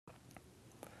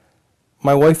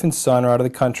My wife and son are out of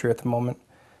the country at the moment.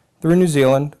 They're in New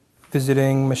Zealand,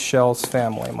 visiting Michelle's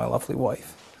family, my lovely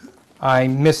wife. I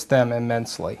miss them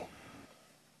immensely.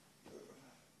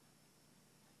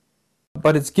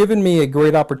 But it's given me a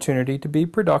great opportunity to be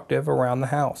productive around the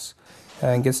house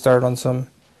and get started on some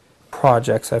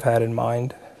projects I've had in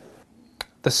mind.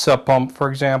 The sub pump,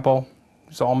 for example,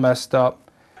 is all messed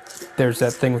up. There's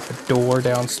that thing with the door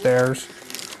downstairs.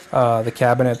 The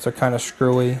cabinets are kind of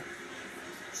screwy.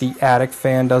 The attic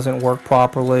fan doesn't work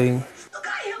properly. Look,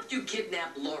 I helped you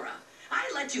kidnap Laura. I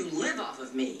let you live off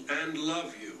of me. And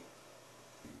love you.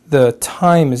 The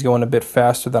time is going a bit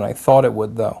faster than I thought it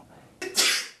would, though.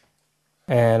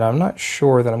 And I'm not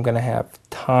sure that I'm going to have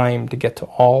time to get to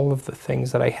all of the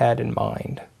things that I had in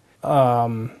mind.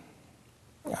 I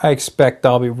expect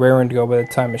I'll be raring to go by the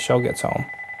time Michelle gets home,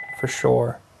 for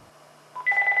sure.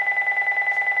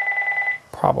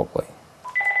 Probably.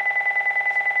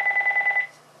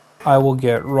 I will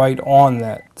get right on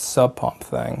that sub pump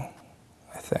thing,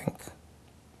 I think.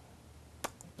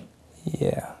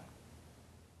 Yeah.